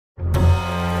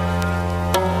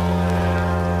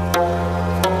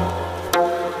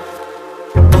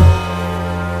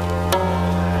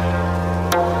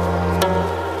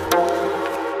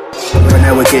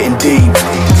getting deep.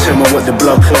 Tell me what the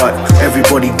blood clot.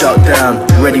 Everybody duck down,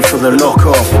 ready for the lock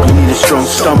off. You need a strong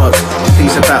stomach,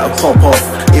 things about to pop off.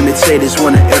 Imitators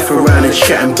wanna F around and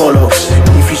chat and bollocks.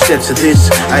 If you step to this,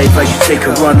 I advise you take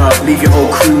a run up. Leave your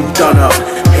whole crew done up.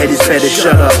 Head is better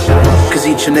shut up, cause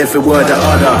each and every word I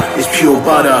utter is pure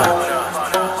butter.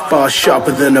 Bar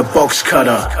sharper than a box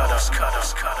cutter.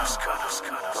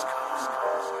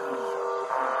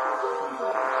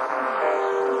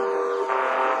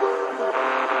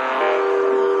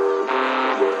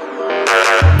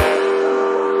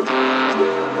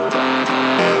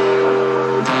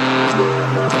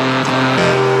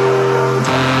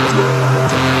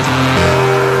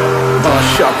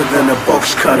 Sharper than a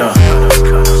box cutter.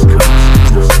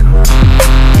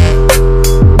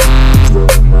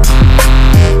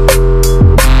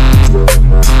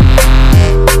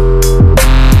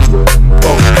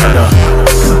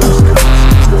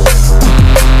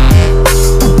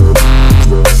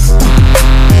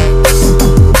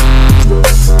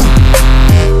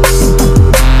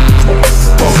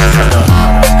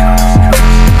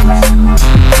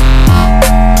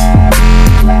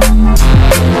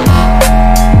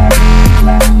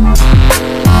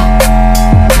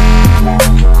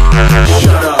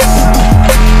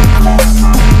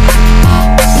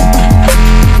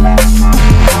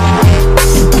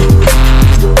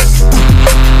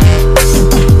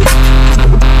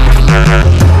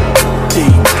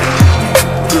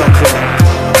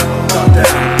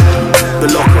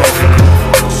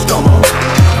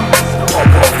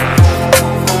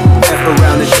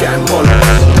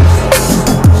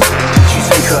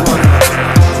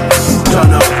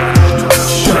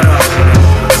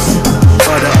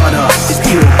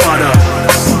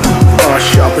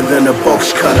 Than a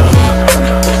box cutter.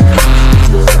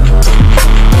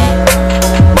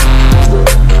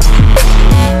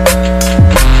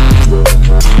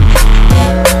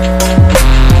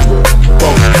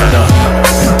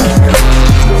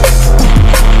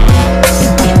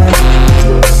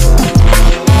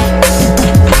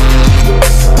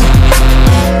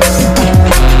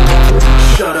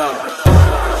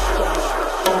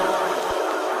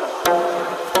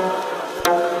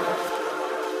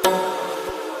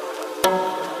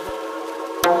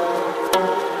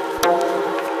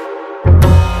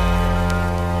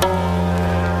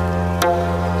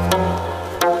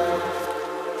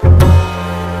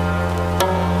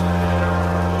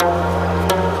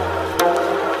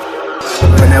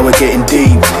 Now we're getting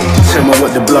deep. Tell me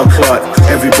what the blood clot.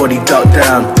 Everybody duck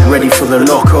down, ready for the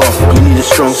lock off. You need a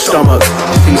strong stomach,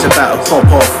 things about to pop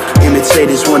off.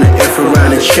 Imitators wanna F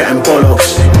around and chat and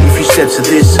bollocks. If you step to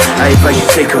this, I advise you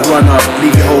take a run up.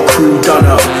 Leave your whole crew done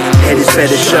up. Head is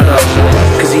better shut up,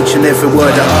 cause each and every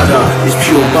word I utter is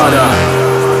pure butter.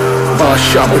 Bar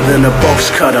sharper than a box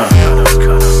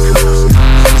cutter.